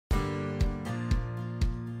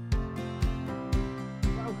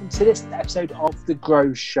to this episode of The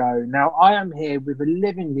Grow Show. Now, I am here with a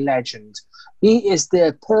living legend. He is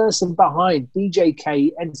the person behind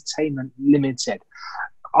BJK Entertainment Limited.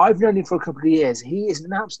 I've known him for a couple of years. He is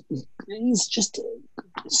he's just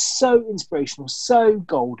so inspirational, so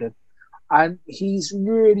golden, and he's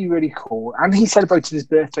really, really cool. And he celebrated his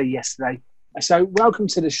birthday yesterday. So welcome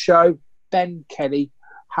to the show, Ben Kelly.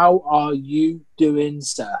 How are you doing,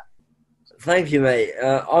 sir? Thank you, mate.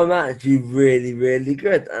 I'm actually really, really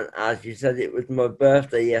good. And as you said, it was my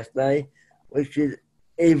birthday yesterday, which is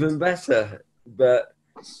even better. But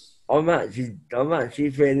I'm actually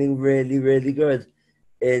feeling really, really good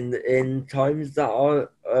in times that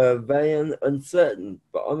are very uncertain.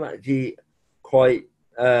 But I'm actually quite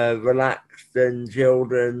relaxed and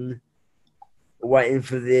chilled and waiting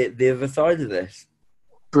for the other side of this.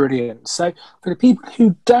 Brilliant. So, for the people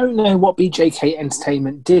who don't know what BJK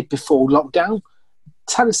Entertainment did before lockdown,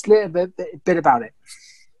 tell us a little bit about it.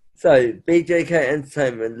 So, BJK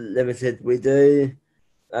Entertainment Limited, we do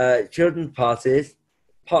children's parties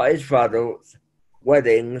for adults,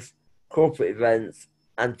 weddings, corporate events,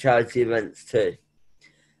 and charity events too.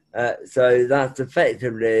 So that's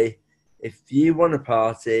effectively, if you want a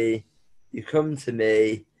party, you come to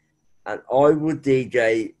me, and I will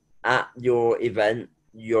DJ at your event,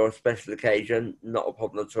 your special occasion, not a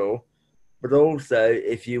problem at all. But also,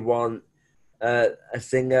 if you want a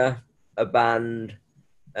singer, a band,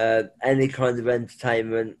 any kind of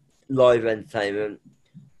entertainment, live entertainment,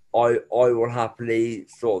 I will happily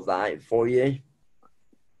sort that out for you.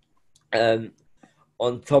 On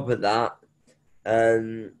top of that,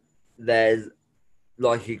 there's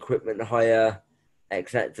like equipment hire,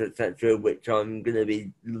 etc., which I'm going to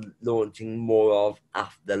be launching more of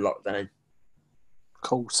after lockdown.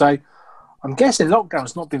 Cool. So, I'm guessing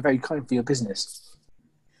lockdown's not been very kind for your business.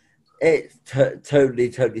 It's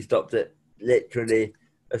totally stopped it. Literally,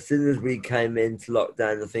 as soon as we came into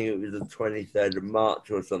lockdown, I think it was the 23rd of March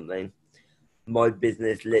or something, my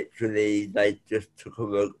business literally, they just took a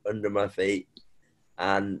rug under my feet,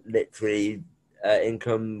 and literally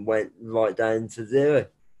income went right down to zero.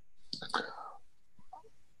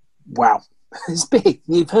 Wow. It's big.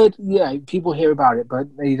 You've heard, people hear about it,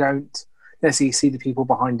 but they don't necessarily see the people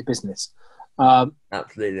behind the business.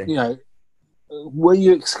 Absolutely. Were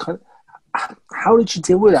you how did you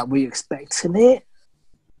deal with that? Were you expecting it?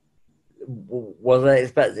 Was I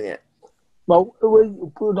expecting it? Well,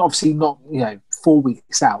 obviously not, 4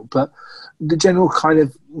 weeks out, but the general kind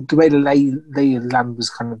of, the way the lay of the land was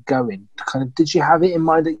kind of going, did you have it in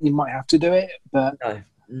mind that you might have to do it? But no,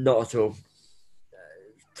 not at all.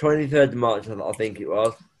 23rd of March, I think it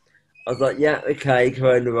was. I was like, yeah, okay,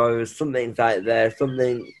 coronavirus, something's out there,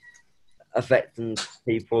 something affecting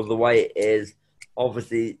people the way it is.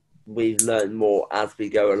 Obviously, we've learned more as we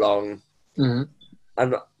go along. Mm-hmm.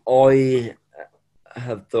 And I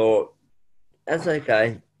have thought, that's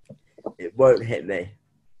okay, it won't hit me.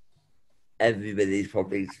 Everybody's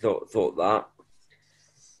probably thought that.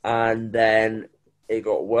 And then it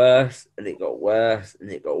got worse, and it got worse,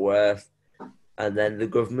 and it got worse. And then the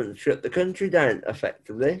government shut the country down,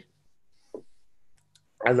 effectively.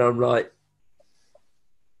 And I'm like,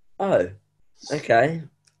 oh, okay.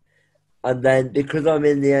 And then because I'm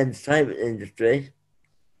in the entertainment industry,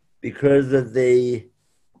 because of the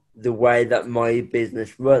way that my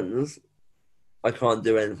business runs, I can't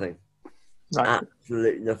do anything. Right.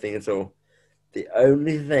 Absolutely nothing at all. The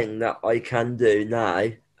only thing that I can do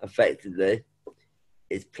now, effectively,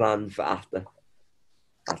 is plan for after.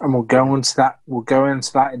 And we'll go into that. We'll go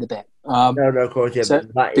into that in a bit. No, of course, yeah.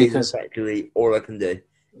 But that is effectively all I can do.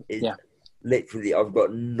 Literally, I've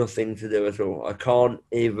got nothing to do at all. I can't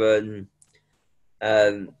even.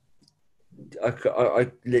 I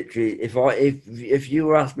literally, if you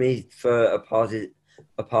were asked me for a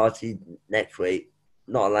party next week,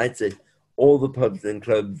 not allowed to. All the pubs and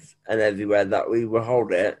clubs and everywhere that we will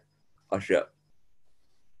hold it are shut.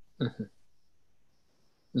 Mm-hmm.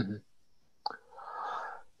 Mm-hmm.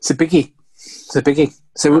 It's a biggie.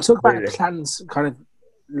 So we'll talk about plans kind of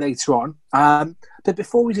later on. But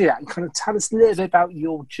before we do that, kind of tell us a little bit about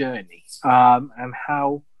your journey and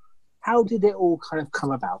how did it all kind of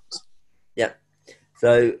come about? Yeah.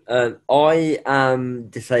 So I am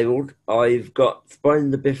disabled. I've got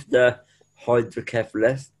spina bifida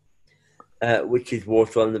hydrocephalus, which is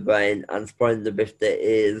water on the brain, and spina bifida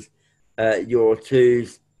is your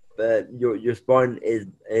spine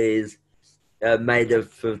is made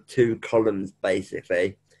of two columns,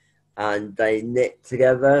 basically, and they knit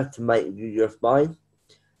together to make your spine.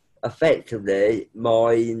 Effectively,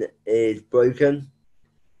 mine is broken,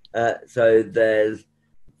 so there's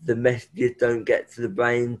the messages don't get to the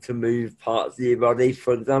brain to move parts of your body,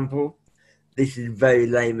 for example. This is very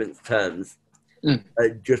layman's terms,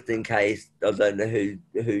 just in case I don't know who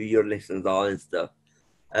your listeners are and stuff.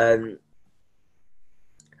 So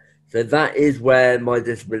that is where my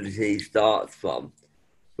disability starts from.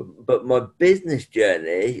 But my business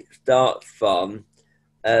journey starts from,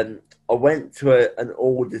 I went to an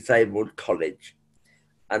all-disabled college,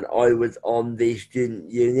 and I was on the student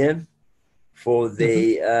union for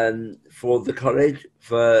the college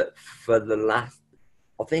for the last,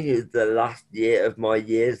 I think it was the last year of my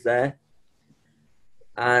years there.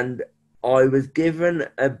 And I was given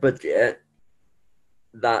a budget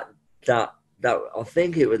that I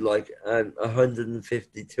think it was like £150,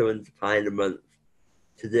 £200 a month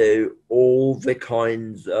to do all the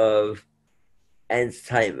kinds of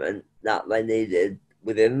entertainment that they needed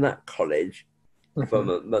within that college for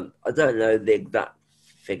a month. I don't know the exact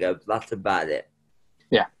figure, but that's about it.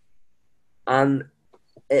 Yeah. And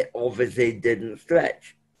it obviously didn't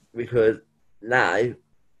stretch, because now I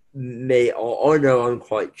know I'm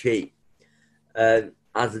quite cheap as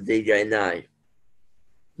a DJ now.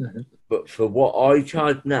 But for what I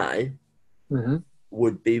charge now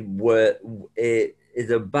would be worth, it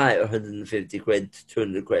is about 150 quid to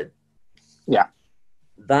 200 quid. Yeah.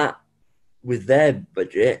 That, with their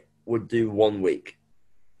budget, would do 1 week.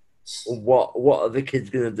 What are the kids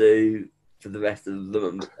going to do for the rest of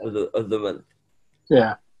the month?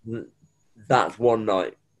 Yeah. That's one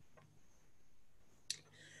night.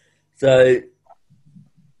 So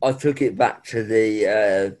I took it back to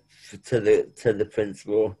the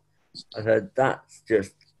principal. I said, that's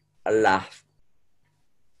just a laugh.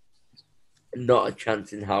 Not a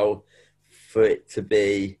chance in hell for it to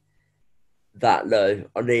be that low.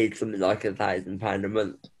 I need something like £1,000 a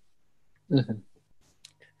month.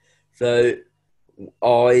 So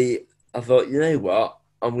I thought, you know what?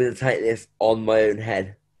 I'm going to take this on my own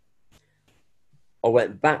head. I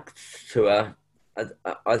went back to her.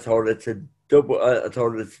 I told her to I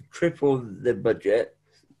told her to triple the budget.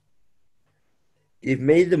 Give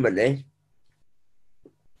me the money.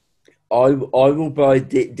 I will buy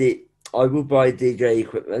DJ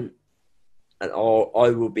equipment, and I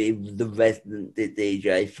will be the resident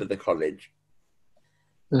DJ for the college.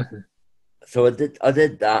 So I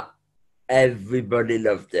did that. Everybody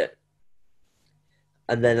loved it.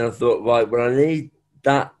 And then I thought, right, well, I need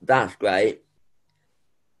that. That's great.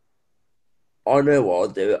 I know what I'll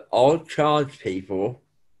do. I'll charge people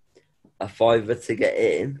a £5 to get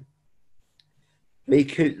in,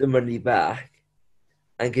 recoup the money back,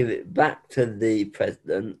 and give it back to the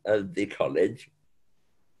president of the college.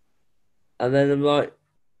 And then I'm like,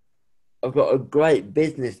 I've got a great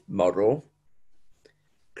business model,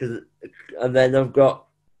 and then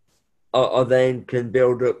I then can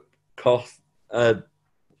build up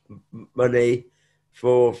money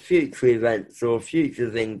for future events or future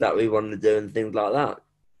things that we want to do and things like that.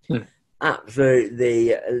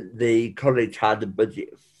 Absolutely, the college had a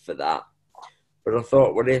budget for that. But I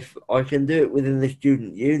thought, well, if I can do it within the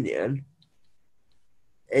student union,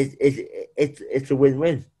 it's a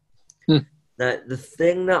win-win. Now, the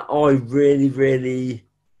thing that I really, really,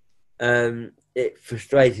 it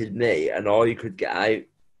frustrated me, and I could get out.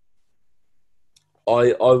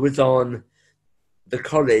 I was on, the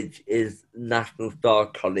college is National Star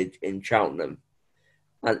College in Cheltenham,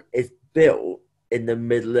 and it's built in the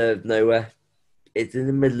middle of nowhere. It's in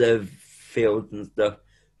the middle of fields and stuff.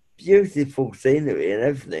 Beautiful scenery and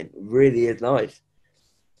everything. Really is nice.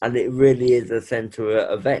 And it really is a centre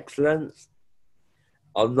of excellence.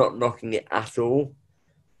 I'm not knocking it at all.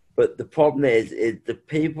 But the problem is the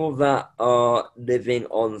people that are living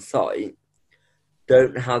on site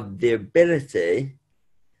don't have the ability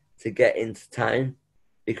to get into town,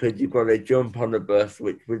 because you've got to jump on a bus,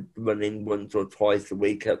 which was running once or twice a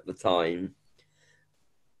week at the time,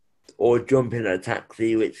 or jump in a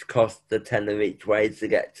taxi, which cost a tenner each way to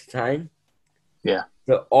get to town. Yeah.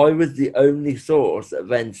 So I was the only source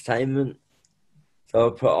of entertainment. So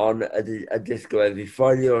I put on a disco every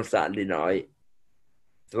Friday or Saturday night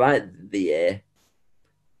throughout the year,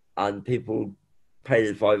 and people paid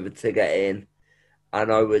a £5 to get in,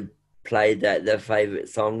 and I would play their favourite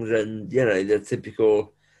songs, and, you know, the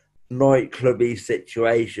typical nightclubby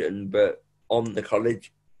situation, but on the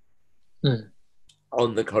college.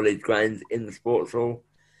 On the college grounds, in the sports hall,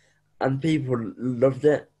 and people loved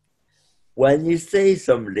it. When you see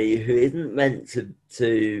somebody who isn't meant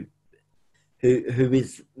to who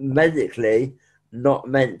is medically not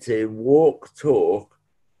meant to walk, talk,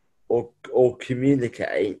 or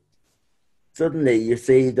communicate, suddenly you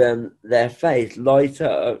see their face light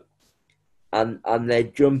up, and they're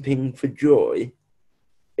jumping for joy.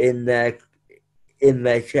 in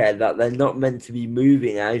their chair that they're not meant to be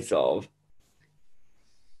moving out of.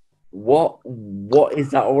 What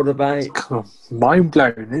is that all about? Mind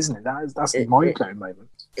blowing, isn't it? That's a mind blowing moment.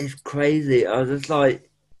 It's crazy. I was just like,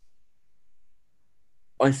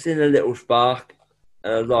 I seen a little spark,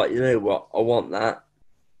 and I was like, you know what, I want that.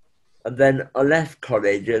 And then I left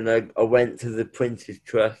college and I went to the Prince's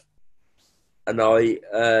Trust, and I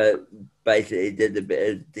basically did a bit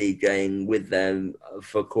of DJing with them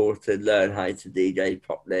for a course to learn how to DJ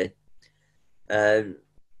properly.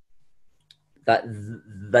 That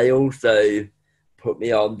they also put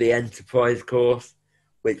me on the enterprise course,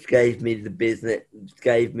 which gave me the business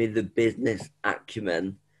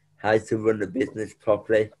acumen, how to run a business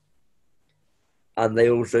properly. And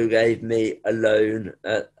they also gave me a loan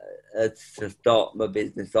to start my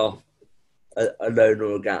business off, a loan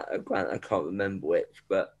or a grant, I can't remember which,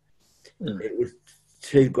 but it was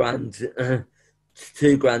 $2,000,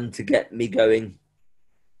 $2,000 to get me going.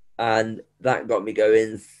 And that got me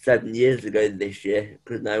going 7 years ago this year,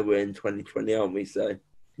 because now we're in 2020, aren't we? So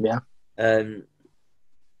yeah.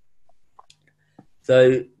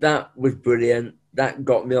 So that was brilliant. That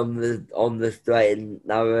got me on the straight and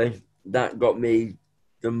narrow. That got me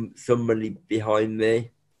somebody behind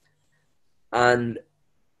me. And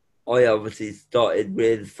I obviously started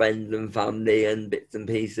with friends and family and bits and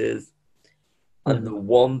pieces. And the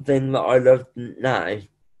one thing that I love now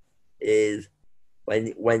is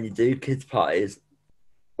when you do kids' parties,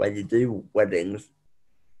 when you do weddings,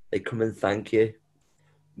 they come and thank you.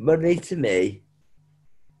 Money to me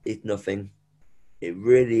is nothing. It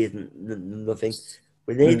really isn't nothing.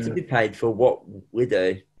 We need to be paid for what we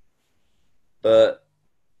do. But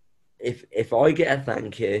if I get a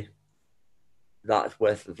thank you, that's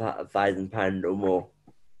worth £1,000 or more.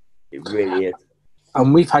 It really is.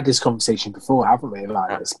 And we've had this conversation before, haven't we,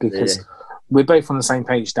 about this? Because we're both on the same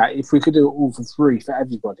page that if we could do it all for free for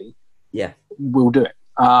everybody, we'll do it.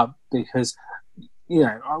 Because, you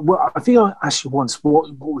know, I think I asked you once,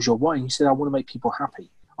 what was your why? And you said, I want to make people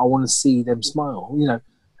happy. I want to see them smile, you know.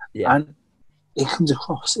 Yeah. And it comes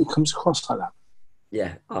across like that.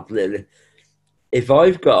 Yeah, absolutely. If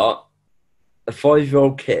I've got a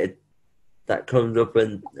 5-year-old kid that comes up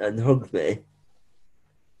and hugs me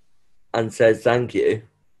and says thank you,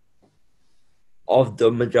 I've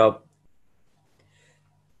done my job.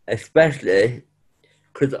 Especially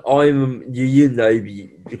because you know,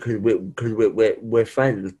 because we're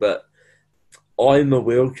friends, but I'm a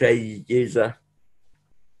wheelchair user,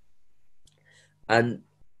 and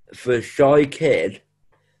for a shy kid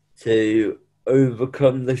to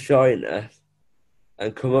overcome the shyness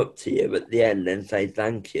and come up to you at the end and say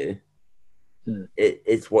thank you,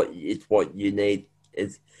 it's what you need.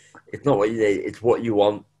 It's not what you need, it's what you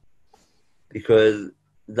want, because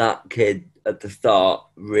that kid at the start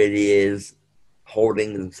really is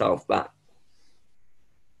holding himself back,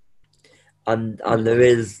 and there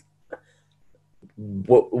is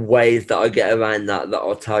ways that I get around that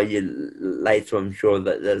I'll tell you later. I'm sure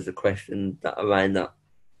that there's a question around that.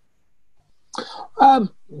 Do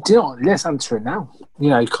you know what? Let's answer it now. You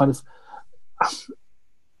know, kind of.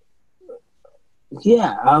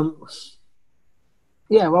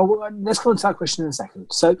 Yeah, well, let's go on to that question in a second.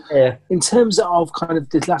 So, in terms of kind of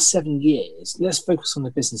the last 7 years, let's focus on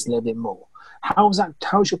the business a little bit more. How's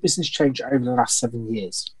your business changed over the last 7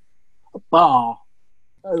 years? Up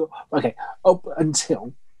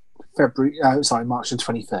until March the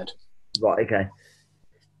 23rd. Right, okay.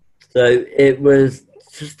 So it was,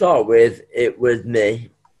 to start with, it was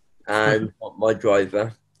me and my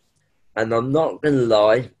driver. And I'm not going to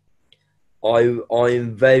lie,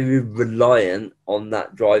 I'm very reliant on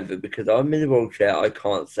that driver because I'm in a wheelchair, I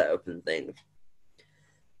can't set up and things.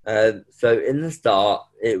 So in the start,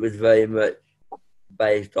 it was very much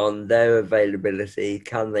based on their availability,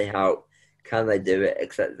 can they help, can they do it,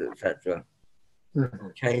 etc., etc.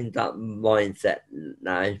 Change that mindset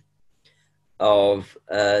now of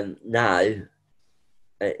now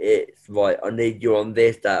it's right, I need you on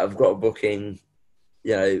this day, I've got a booking,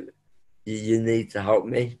 you know, you need to help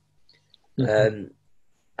me. And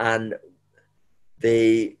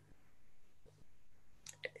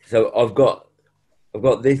so I've got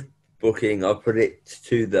this booking, I put it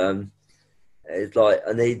to them. It's like,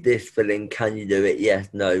 I need this filling, can you do it? Yes,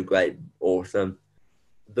 no, great, awesome.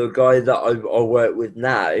 The guy that I work with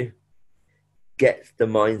now gets the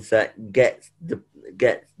mindset, gets the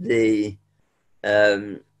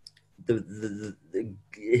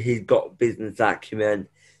he's got business acumen.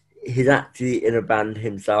 He's actually in a band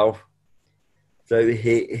himself, so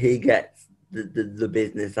he gets the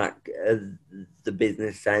business the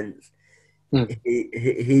business sense.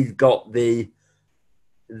 He's got the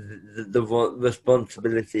the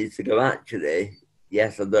responsibility to go, actually,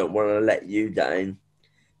 yes, I don't want to let you down,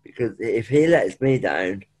 because if he lets me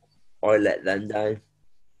down, I let them down.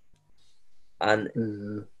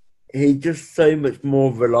 And he's just so much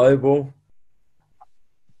more reliable.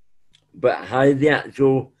 But how the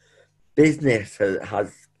actual business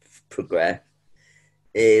has progressed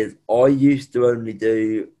is, I used to only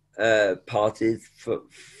do parties for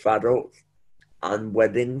adults and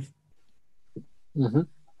weddings. Mm-hmm.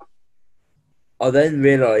 I then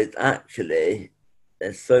realised, actually,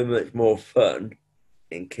 there's so much more fun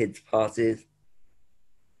in kids' parties.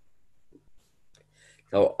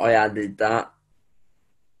 So I added that.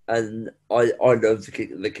 And I love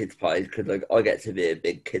the kids' parties because, like, I get to be a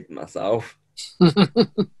big kid myself.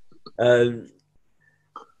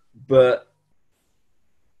 But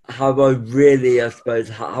how I really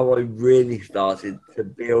started to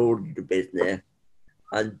build the business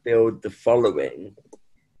and build the following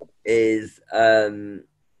is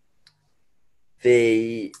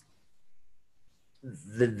the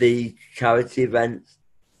charity events.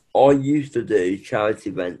 I used to do charity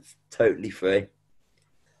events totally free.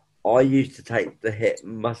 I used to take the hit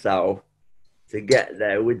myself to get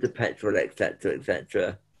there with the petrol,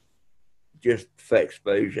 etc., just for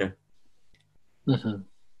exposure. Mm-hmm.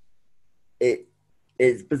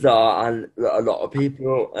 It's bizarre, and a lot of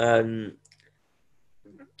people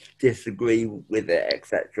disagree with it,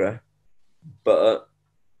 etc. But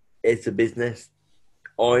it's a business.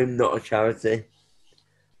 I'm not a charity.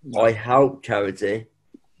 No. I help charity,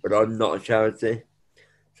 but I'm not a charity.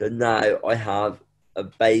 So now I have a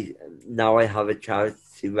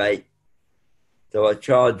charity rate. So I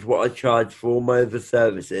charge what I charge for all my other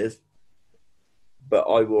services, but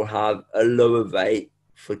I will have a lower rate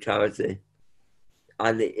for charity.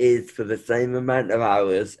 And it is for the same amount of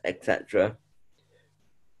hours, etc.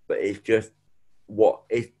 But it's just what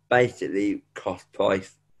it's basically cost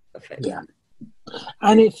price effectively. Yeah.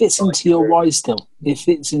 And it fits into your why still. It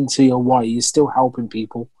fits into your why. You're still helping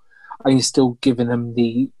people, and you're still giving them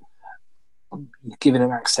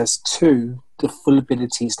access to the full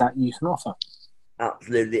abilities that you can offer.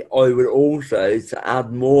 Absolutely. I would also, to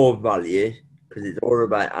add more value, because it's all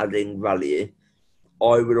about adding value,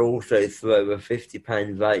 I would also throw a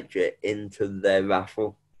 £50 voucher into their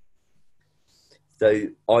raffle. So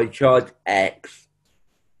I charge X,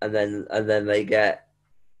 and then they get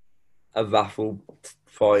a raffle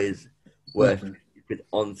prize worth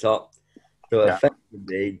on top. So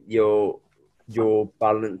effectively, you're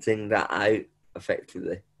balancing that out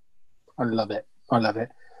effectively. I love it.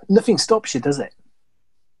 Nothing stops you, does it?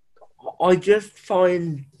 I just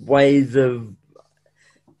find ways of,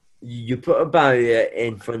 you put a barrier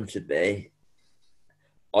in front of me,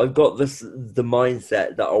 I've got the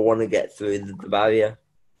mindset that I want to get through the barrier.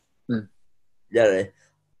 Yeah,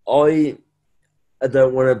 I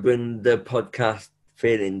don't want to bring the podcast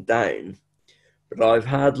feeling down, but I've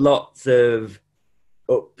had lots of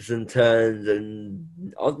ups and turns,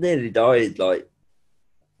 and I've nearly died, like,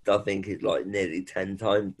 I think it's like nearly 10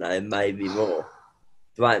 times now, maybe more,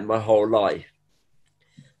 throughout my whole life.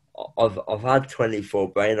 I've had 24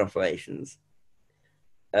 brain operations.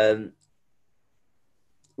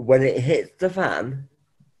 When it hits the fan,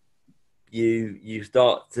 you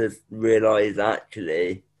start to realise,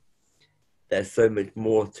 actually, there's so much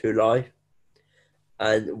more to life.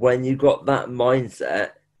 And when you got that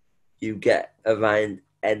mindset, you get around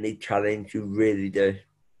any challenge, you really do.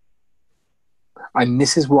 And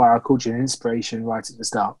this is why I called you an inspiration right at the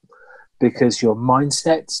start, because your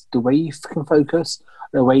mindset, the way you can focus,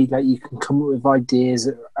 the way that you can come up with ideas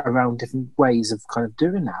around different ways of kind of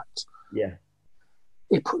doing that. Yeah.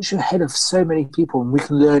 It puts you ahead of so many people, and we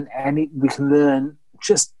can learn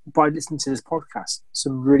just by listening to this podcast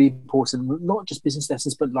some really important, not just business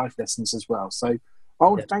lessons, but life lessons as well. So I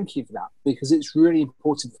want to thank you for that, because it's really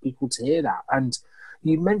important for people to hear that. And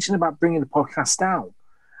you mentioned about bringing the podcast down,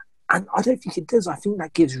 and I don't think it does. I think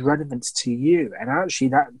that gives relevance to you, and actually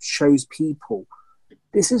that shows people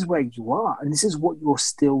this is where you are, and this is what you're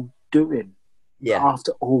still doing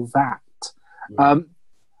after all that.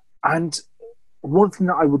 And one thing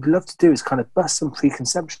that I would love to do is kind of bust some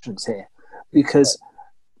preconceptions here, because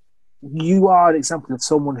you are an example of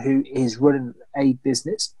someone who is running a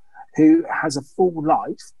business, who has a full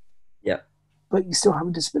life, but you still have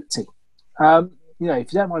a disability. If you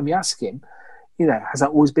don't mind me asking, has that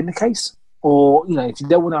always been the case? Or, if you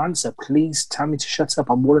don't want to answer, please tell me to shut up.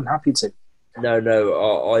 I'm more than happy to. No,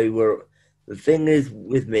 I will. The thing is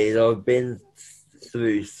with me is I've been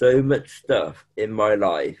through so much stuff in my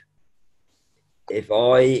life. If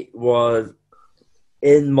I was,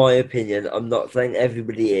 in my opinion, I'm not saying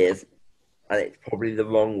everybody is, and it's probably the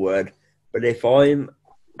wrong word, but if I'm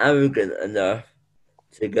arrogant enough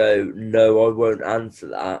to go, no, I won't answer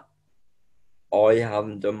that, I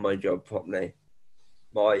haven't done my job properly.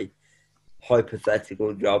 My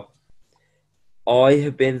hypothetical job. I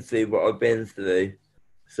have been through what I've been through,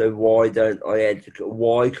 so why don't I educate?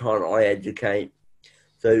 Why can't I educate?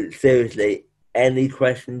 So seriously, any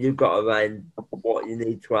question you've got around what you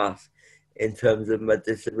need to ask in terms of my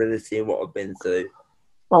disability and what I've been through,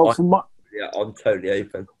 Well, I'm totally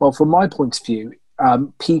open. Well, from my point of view,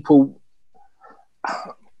 people,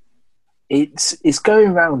 it's going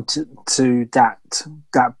around to that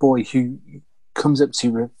boy who comes up to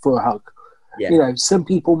you for a hug. Yeah. You know, some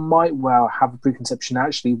people might well have a preconception.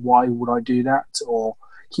 Actually, why would I do that? Or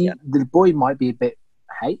the boy might be a bit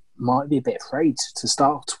afraid to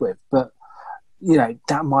start with, but you know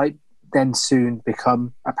that might then soon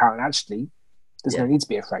become apparent. Actually, there's no need to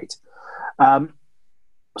be afraid.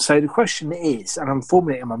 So the question is, and I'm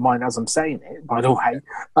formulating in my mind as I'm saying it, by the way,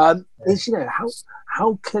 is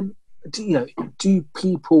how can do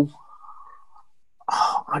people?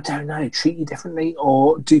 I don't know, treat you differently,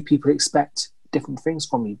 or do people expect different things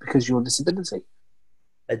from you because of your disability?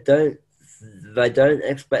 They don't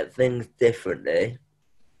expect things differently.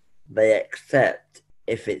 They accept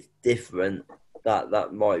if it's different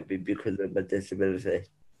that might be because of a disability.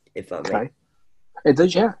 If that makes sense. It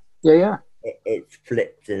does, yeah. It's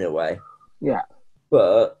flipped in a way. Yeah.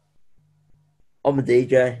 But I'm a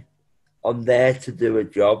DJ. I'm there to do a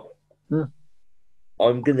job. Mm.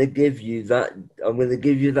 I'm gonna give you that. I'm gonna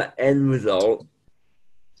give you that end result,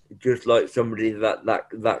 just like somebody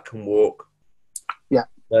that can walk. Yeah.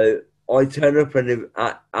 So I turn up at an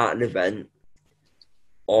event.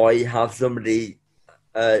 I have somebody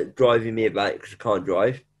driving me about because I can't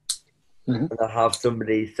drive, and I have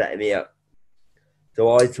somebody setting me up.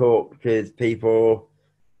 So I talk to people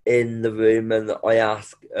in the room and I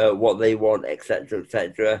ask what they want, etc.,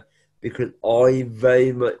 etc. Because I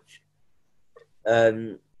very much,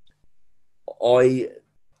 I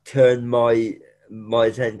turn my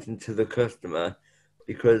attention to the customer,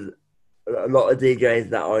 because a lot of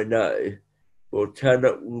DJs that I know will turn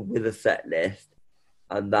up with a set list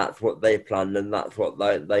and that's what they plan and that's what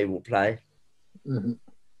they will play. Mm-hmm.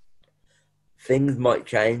 Things might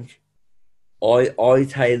change. I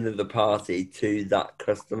tailor the party to that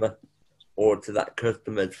customer or to that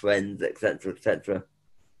customer's friends, etc., etc.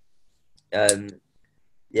 So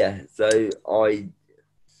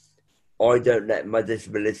I don't let my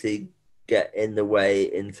disability get in the way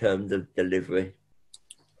in terms of delivery.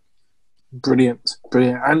 Brilliant.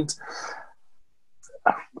 And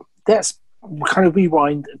let's kind of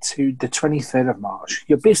rewind to the 23rd of March.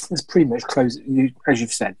 Your business pretty much closes, as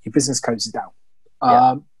you've said, your business closes down.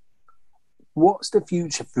 Yeah. What's the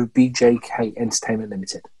future for BJK Entertainment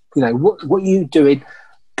Limited? You know, what are you doing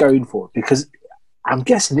going forward? Because I'm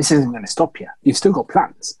guessing this isn't going to stop you. You've still got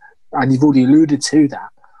plans, and you've already alluded to that.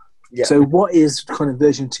 Yeah. So what is kind of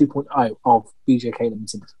version 2.0 of BJK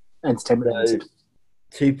Limited Entertainment Limited?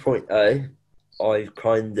 2.0, I've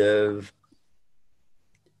kind of...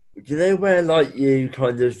 Do you know where, like, you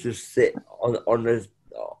kind of just sit on the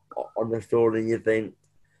stall and you think,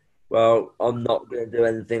 well, I'm not going to do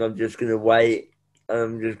anything. I'm just going to wait. And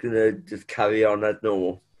I'm just going to just carry on as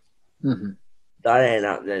normal. Mm-hmm. That ain't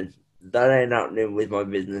happening. That ain't happening with my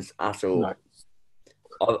business at all.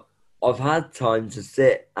 No. I've had time to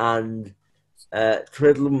sit and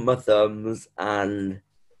twiddle my thumbs, and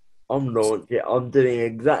I'm launching. I'm doing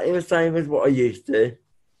exactly the same as what I used to,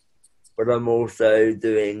 but I'm also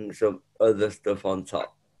doing some other stuff on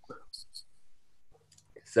top.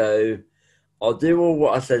 So I'll do all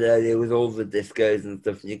what I said earlier with all the discos and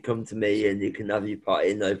stuff, and you come to me and you can have your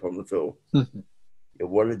party, no problem at all. Mm-hmm. You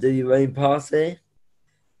want to do your own party?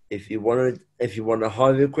 If you want to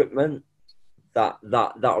hire equipment,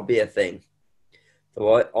 that'll be a thing.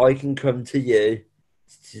 So I can come to you,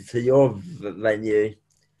 to your venue,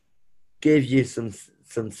 give you some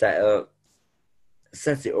setup,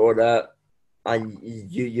 set it all up, and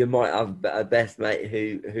you might have a best mate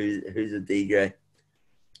who's a DJ.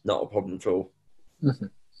 Not a problem at all. Mm-hmm.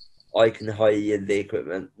 I can hire you the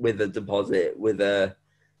equipment with a deposit, and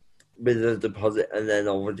then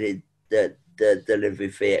obviously the delivery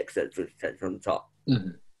fee, etc., on top.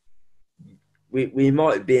 Mm-hmm. We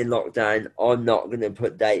might be in lockdown. I'm not going to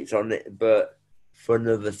put dates on it, but for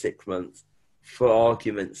another 6 months, for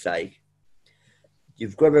argument's sake,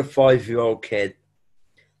 you've got a 5-year-old kid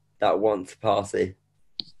that wants a party.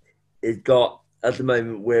 It's got, at the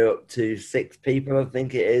moment, we're up to 6 people, I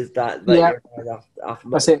think it is. That's it.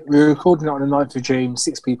 We're recording it on the 9th of June,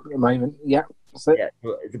 6 people at the moment. Yeah. Yeah,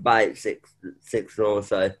 it's about six or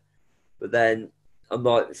so. But then I'm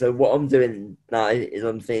like, so what I'm doing now is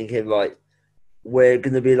I'm thinking, like, we're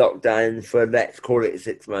going to be locked down for, let's call it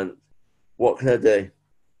 6 months. What can I do?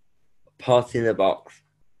 Party in a box.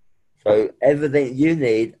 So everything you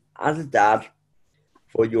need as a dad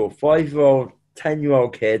for your 5-year-old,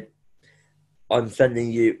 10-year-old kid, I'm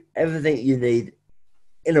sending you everything you need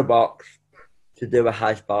in a box to do a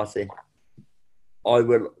house party. I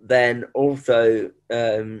will then also,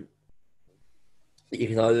 you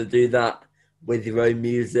can either do that with your own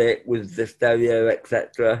music, with the stereo,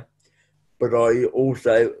 etc. But I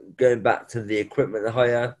also, going back to the equipment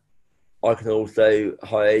hire, I can also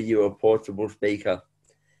hire you a portable speaker.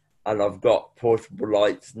 And I've got portable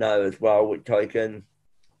lights now as well, which I can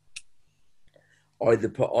either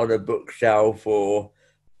put on a bookshelf or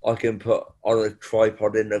I can put on a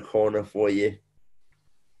tripod in the corner for you.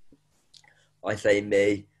 I say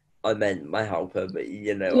me, I meant my helper, but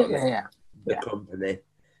you know what I mean. The company.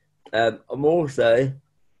 I'm also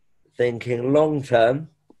thinking long term,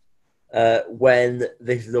 when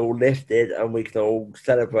this is all lifted and we can all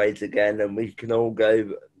celebrate again and we can all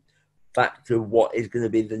go back to what is going to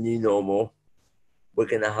be the new normal, we're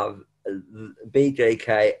going to have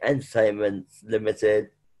BJK Entertainment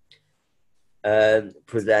Limited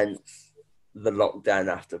presents the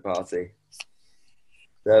lockdown after party.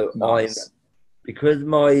 So nice. Because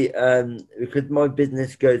my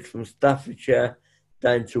business goes from Staffordshire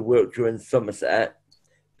down to Wiltshire and Somerset,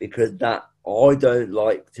 because that I don't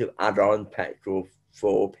like to add on petrol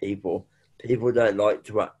for people. People don't like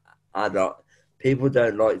to add on. People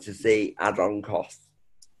don't like to see add-on costs.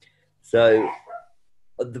 So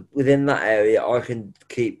within that area, I can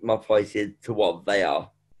keep my prices to what they are.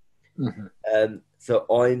 Mm-hmm. So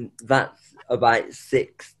that's about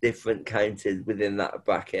 6 different counties within that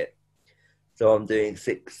bracket. So I'm doing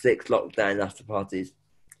six lockdown after parties,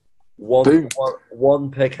 one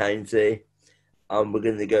per county, and we're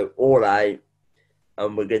going to go all out,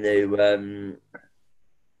 and we're going to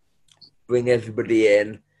bring everybody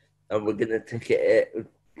in, and we're going to ticket it.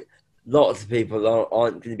 Lots of people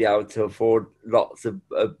aren't going to be able to afford lots of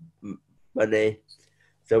money,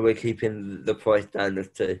 so we're keeping the price down as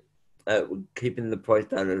too. We're keeping the price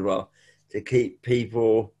down as well to keep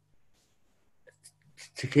people,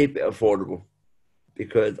 to keep it affordable,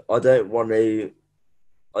 because I don't want to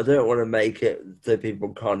make it so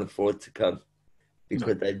people can't afford to come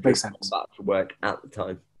because they've just come back to work at the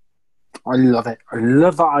time. I love it. I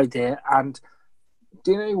love that idea. And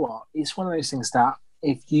do you know what? It's one of those things that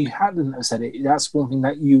if you hadn't have said it, that's one thing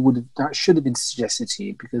that should have been suggested to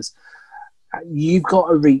you, because you've got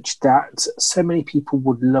a reach that so many people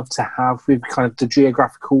would love to have with kind of the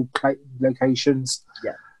geographical locations.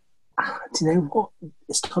 Yeah. Do you know what?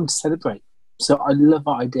 It's time to celebrate. So I love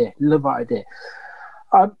that idea.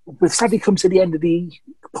 We've sadly come to the end of the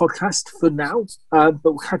podcast for now, but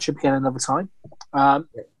we'll catch up again another time.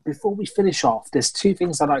 Before we finish off, there's 2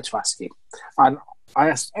 things I'd like to ask you. And I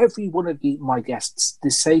asked every one of my guests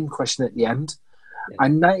the same question at the end,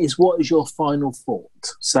 and that is, what is your final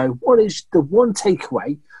thought? So what is the one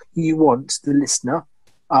takeaway you want the listener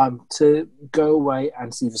to go away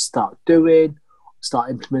and either start doing,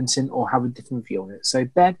 start implementing, or have a different view on it? So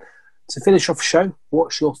Ben, to finish off the show,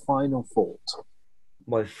 what's your final thought?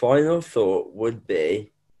 My final thought would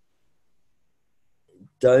be,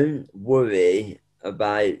 don't worry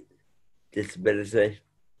about disability.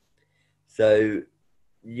 So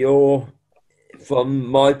from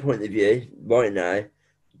my point of view right now,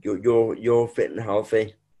 you're fit and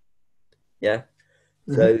healthy. Yeah.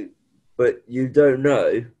 Mm-hmm. So, but you don't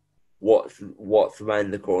know what's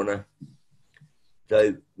around the corner.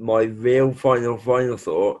 So my real final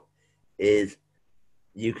thought is,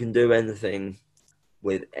 you can do anything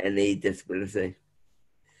with any disability.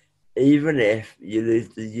 Even if you lose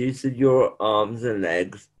the use of your arms and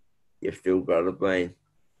legs, you've still got a brain.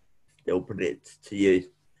 Still put it to use.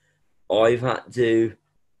 I've had to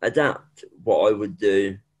adapt what I would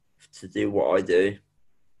do to do what I do,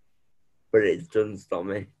 but it doesn't stop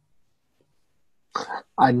me.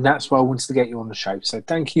 And that's why I wanted to get you on the show. So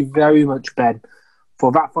thank you very much, Ben,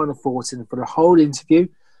 for that final thought and for the whole interview.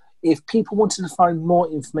 If people wanted to find more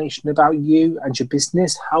information about you and your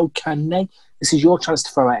business, how can they? This is your chance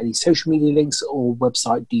to throw out any social media links or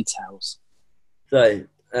website details. So,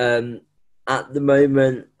 at the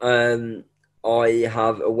moment, I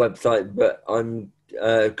have a website, but I'm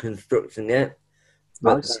constructing it.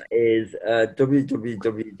 Nice. That is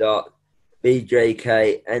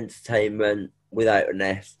www.bjkentertainment without an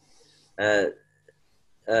S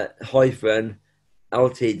hyphen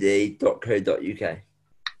ltd.co.uk.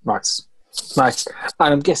 Nice. And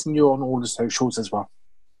I'm guessing you're on all the socials as well.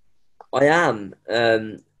 I am.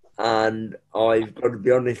 and I've got to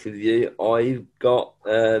be honest with you, I've got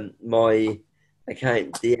my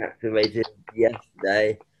account deactivated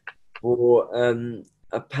yesterday for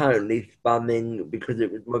apparently spamming because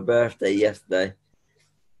it was my birthday yesterday.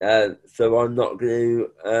 So I'm not going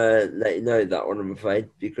to let you know that one, I'm afraid,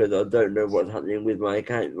 because I don't know what's happening with my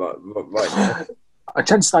account right now.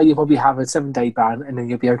 Chances are you'll probably have a 7-day ban, and then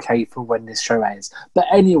you'll be okay for when this show ends. But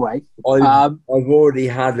anyway, I've already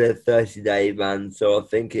had a 30-day ban, so I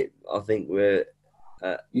think we're.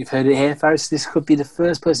 You've heard it here, folks. This could be the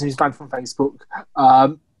first person who's banned from Facebook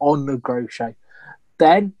on the Grow Show.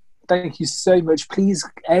 Ben, thank you so much. Please,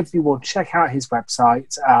 everyone, check out his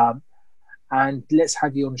website, and let's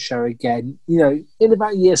have you on the show again. In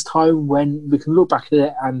about a year's time, when we can look back at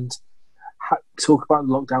it and talk about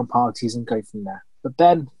the lockdown parties and go from there. But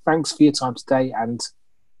Ben, thanks for your time today, and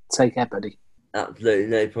take care, buddy. Absolutely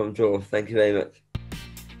no problem at all. Thank you very much.